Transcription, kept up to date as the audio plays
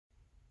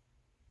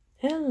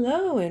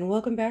Hello and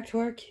welcome back to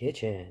our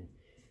kitchen.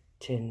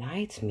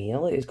 Tonight's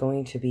meal is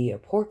going to be a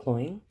pork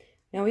loin.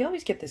 Now we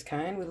always get this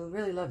kind. We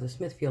really love the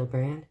Smithfield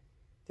brand.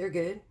 They're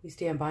good. We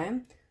stand by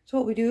them. So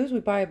what we do is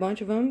we buy a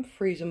bunch of them,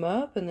 freeze them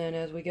up, and then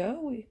as we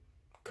go, we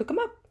cook them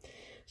up.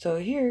 So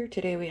here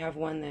today we have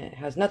one that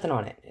has nothing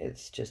on it.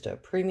 It's just a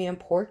premium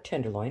pork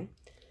tenderloin.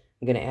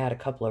 I'm going to add a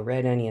couple of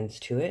red onions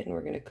to it, and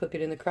we're going to cook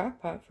it in the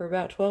crock pot for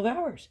about 12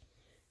 hours.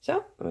 So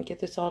I'm going to get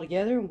this all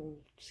together, and we'll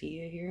see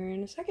you here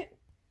in a second.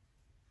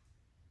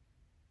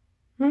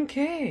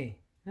 Okay,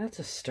 that's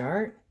a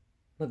start.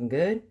 Looking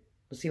good.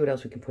 Let's see what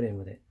else we can put in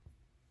with it.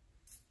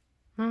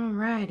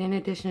 Alright, in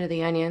addition to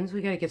the onions,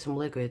 we gotta get some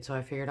liquid, so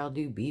I figured I'll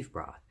do beef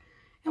broth.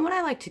 And what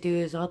I like to do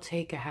is I'll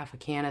take a half a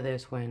can of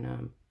this when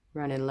I'm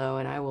running low,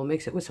 and I will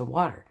mix it with some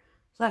water.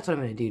 So that's what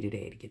I'm gonna do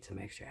today to get some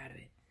extra out of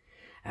it.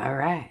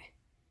 Alright.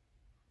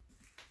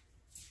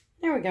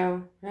 There we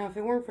go. Now, if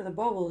it weren't for the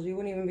bubbles, you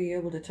wouldn't even be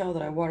able to tell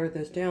that I watered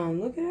this down.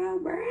 Look at how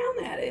brown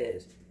that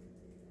is.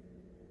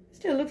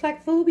 Still looks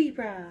like full beef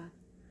broth.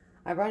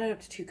 I brought it up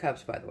to 2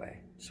 cups, by the way.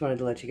 Just wanted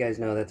to let you guys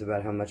know that's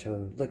about how much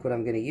liquid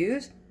I'm going to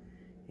use.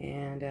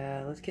 And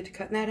let's get to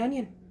cutting that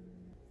onion.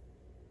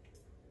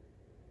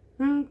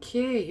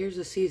 Okay, here's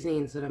the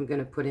seasonings that I'm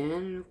going to put in.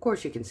 And of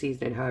course, you can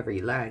season it however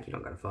you like. You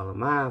don't got to follow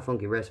my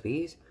funky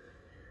recipes.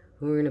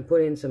 We're going to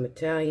put in some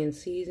Italian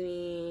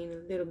seasoning,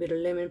 a little bit of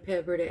lemon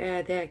pepper to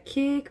add that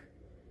kick,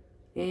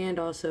 and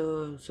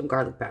also some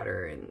garlic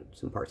powder and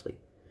some parsley.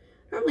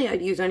 Normally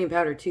I'd use onion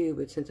powder too,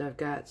 but since I've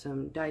got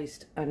some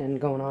diced onion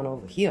going on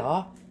over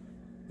here,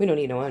 we don't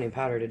need no onion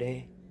powder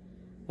today.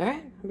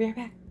 Alright, I'll be right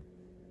back.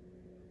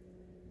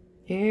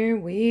 Here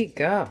we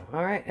go.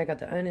 Alright, I got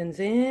the onions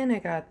in, I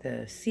got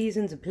the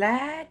seasons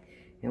applied,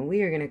 and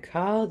we are going to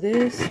call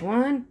this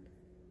one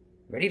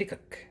ready to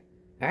cook.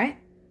 Alright,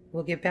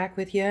 we'll get back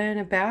with you in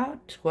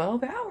about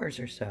 12 hours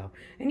or so.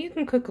 And you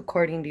can cook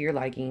according to your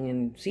liking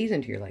and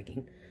season to your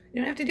liking.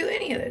 You don't have to do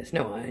any of this.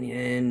 No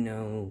onion,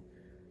 no,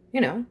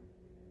 you know.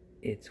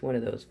 It's one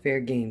of those fair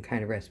game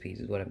kind of recipes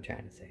is what I'm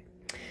trying to say.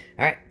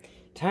 Alright,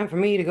 time for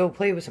me to go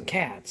play with some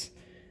cats.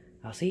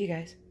 I'll see you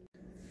guys.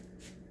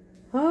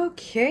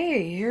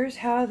 Okay, here's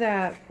how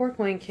that pork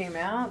loin came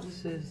out.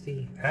 This is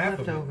the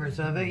leftovers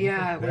of it.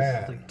 Yeah, it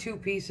was like 2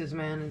 pieces,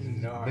 man.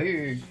 It's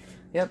big.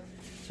 Yep,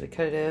 so we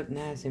cut it up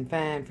nice and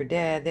fine for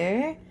Dad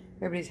there.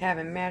 Everybody's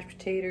having mashed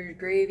potatoes,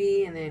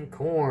 gravy, and then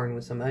corn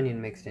with some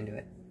onion mixed into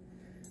it.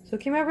 So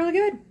it came out really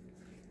good.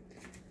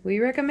 We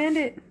recommend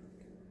it.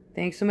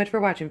 Thanks so much for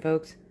watching,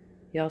 folks.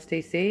 Y'all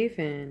stay safe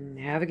and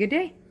have a good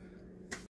day.